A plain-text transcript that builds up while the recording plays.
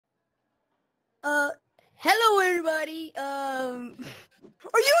Uh, hello everybody. Are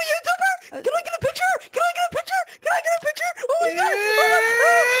you a YouTuber? Can I get a picture? Can I get a picture? Can I get a picture? Oh my god!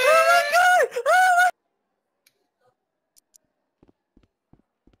 Oh my god! Oh my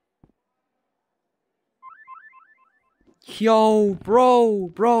Yo,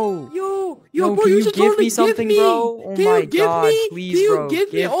 bro. Yo, bro, Can you you should give totally me something, give me. bro? Oh Can my you give god, me? please, Can you bro.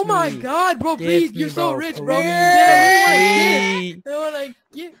 give me? Oh my god, bro, please, Give me, you're so bro. rich, Please, bro. bro. Yeah, Please. I wanna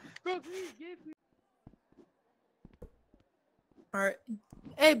give. Bro, please give me. Alright.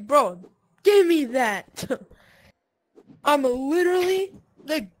 Hey, bro, give me that. I'm literally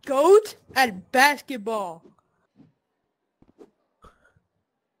the GOAT at basketball.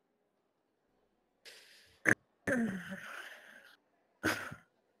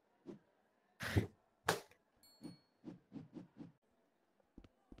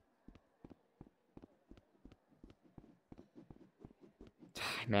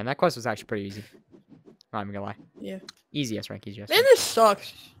 Man, that quest was actually pretty easy. Not even gonna lie. Yeah. Easy S rank, easy S Man, rank. this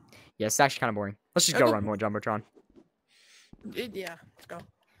sucks. Yeah, it's actually kind of boring. Let's just I'll go go- run more Jumbotron. Yeah, let's go.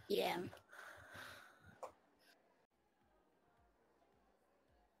 Yeah.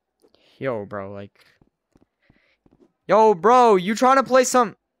 Yo, bro, like... Yo, bro, you trying to play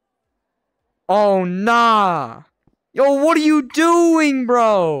some... Oh, nah. Yo, what are you doing,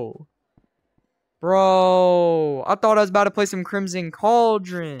 bro? Bro, I thought I was about to play some Crimson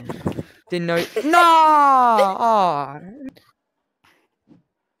Cauldron. Didn't know... Nah! Aw.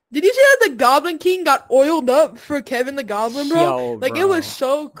 Did you see that the Goblin King got oiled up for Kevin the Goblin, bro? Yo, Like, it bro. was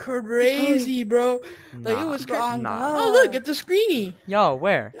so crazy, bro. Like, it was crazy. Nah. Oh, look, it's a screeny. Yo,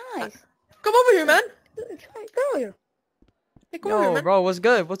 where? Nice. Come over here, man. Go here. Hey, come over here, Yo, man. bro, what's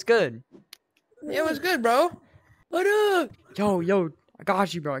good? What's good? Yeah, it was good, bro. What up? Yo, I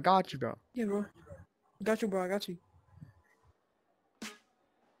got you, bro. I got you, bro. Yeah, bro. I got you, bro. I got you.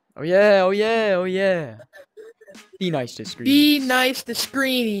 Oh yeah. Be nice to screen. Be nice to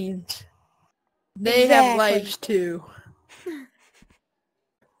screenings. They have Exactly. lives too.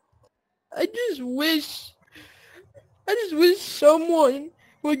 I just wish someone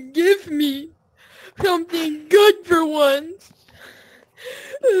would give me something good for once.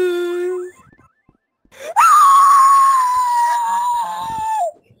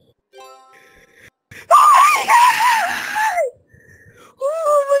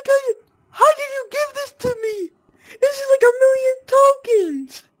 Oh my god! How did you give this to me? This is like 1,000,000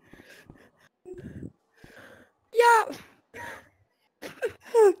 tokens! Yeah!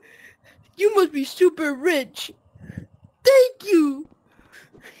 You must be super rich! Thank you!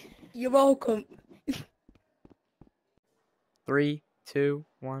 You're welcome. 3, 2,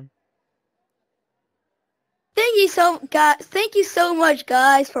 1. Thank you so much,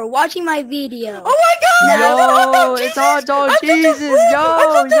 guys, for watching my video. Oh my god! Yo, it's all Jesus.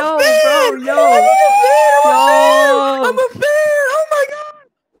 Yo, bro, yo.